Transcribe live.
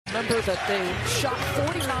remember that they shot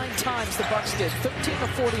 49 times, the Bucks did, 13 of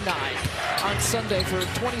 49 on Sunday for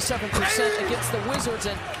 27% against the Wizards.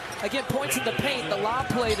 And again, points in the paint, the lob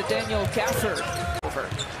play to Daniel Gafford.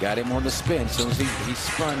 Got him on the spin. As soon as he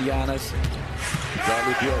spun Giannis,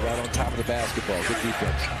 Bradley Beal right on top of the basketball. Good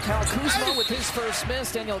defense. Kyle Kuzma with his first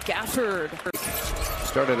miss. Daniel Gafford.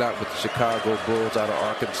 Started out with the Chicago Bulls out of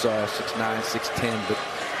Arkansas, 6'9", 6'10", but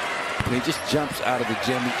when he just jumps out of the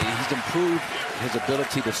gym, he's improved his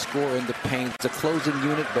ability to score in the paint. It's a closing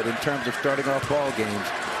unit, but in terms of starting off ball games,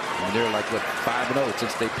 I mean, they're like, what, 5-0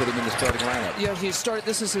 since they put him in the starting lineup. Yeah, he started.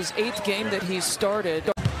 This is his 8th game that he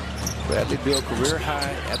started. Bradley Beal career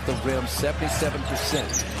high at the rim,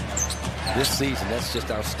 77% this season. That's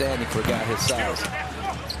just outstanding for a guy his size.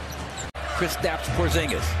 Kristaps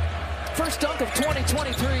Porzingis. First dunk of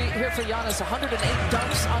 2023 here for Giannis. 108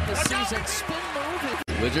 dunks on the season. Spin move.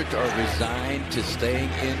 Wizards are resigned to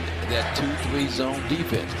staying in that 2-3 zone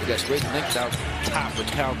defense. They got great length out top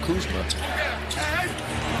with Kyle Kuzma.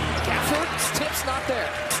 Gafford's tip's not there.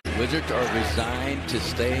 Wizards are resigned to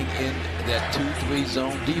staying in that 2-3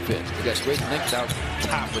 zone defense. They got great length out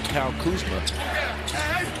top with Kyle Kuzma.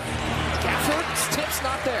 Gafford's tip's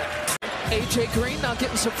not there. AJ Green now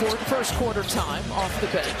getting support first quarter time off the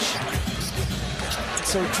bench.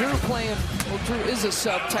 So Drew playing, well, Drew is a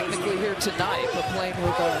sub technically here tonight, but playing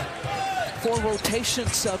with 4 rotation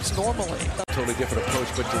subs normally. Totally different approach,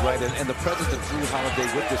 but you're right. And the presence of Drew Holiday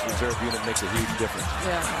with this reserve unit makes a huge difference.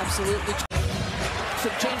 Yeah, absolutely.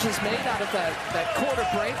 Some changes made out of that quarter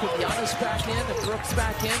break with Giannis back in and Brooks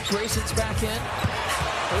back in, Grayson's back in.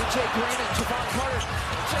 AJ Green and Javon Carter.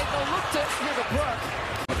 Jake looked at here to Brook.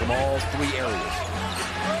 From all 3 areas.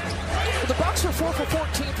 The Bucks are 4 for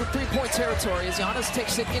 14 from 3-point territory as Giannis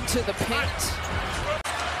takes it into the paint.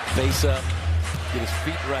 Face up, get his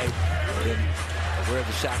feet right, and then aware of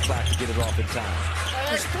the shot clock to get it off in time.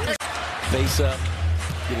 Face up,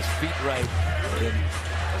 get his feet right, and then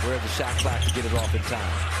aware of the shot clock to get it off in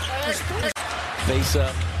time. Face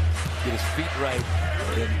up, get his feet right,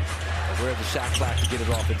 and then aware of the shot clock to get it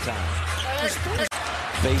off in time.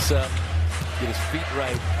 Face up, get his feet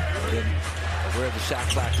right, and then aware of the shot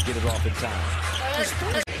clock to get it off in time.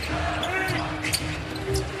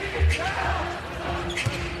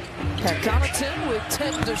 Pat Connaughton with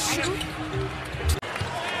 10 to shoot.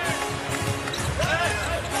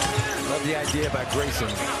 Love the idea by Grayson.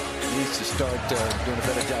 He needs to start doing a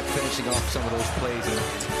better job finishing off some of those plays in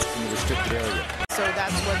the restricted area. So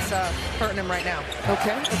that's what's hurting him right now.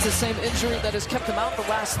 Okay, it's the same injury that has kept him out the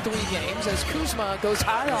last 3 games as Kuzma goes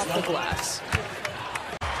high off the glass.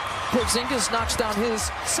 Porzingis knocks down his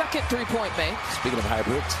second 3-point make. Speaking of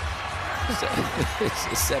hybrids, it's a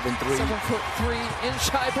 7'3". 7'3"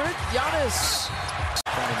 hybrid. Giannis.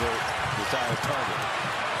 Trying to desired target.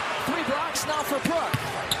 3 blocks now for Brook.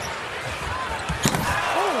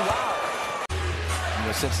 Oh, wow. You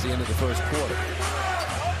know, since the end of the first quarter.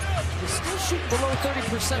 He's still shooting below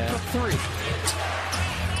 30% from 3.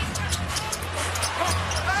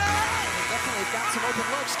 Definitely got some open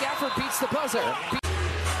looks. Gafford beats the buzzer.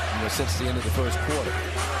 You know, since the end of the first quarter.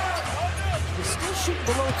 He's still shooting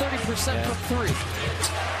below 30% from 3.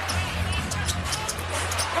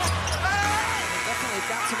 Definitely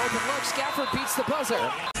got some open looks. Gafford beats the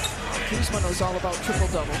buzzer. Kuzma knows all about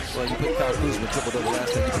triple-doubles. Well, you put Kyle Kuzma triple-double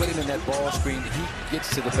last time. You put him in that ball screen. He gets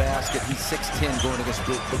to the basket. He's 6'10", going against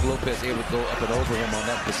Brook Lopez, able to go up and over him on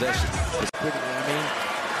that possession. It's pretty, I mean,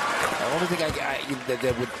 the only thing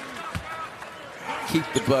that would keep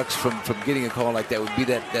the Bucks from getting a call like that would be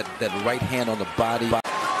that right hand on the body. Well,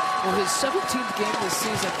 his 17th game this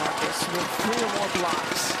season, Marcus, with 3 or more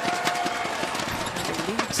blocks. The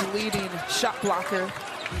league's leading shot blocker.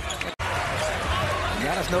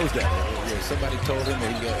 Giannis knows that. Somebody told him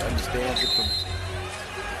that he understands it from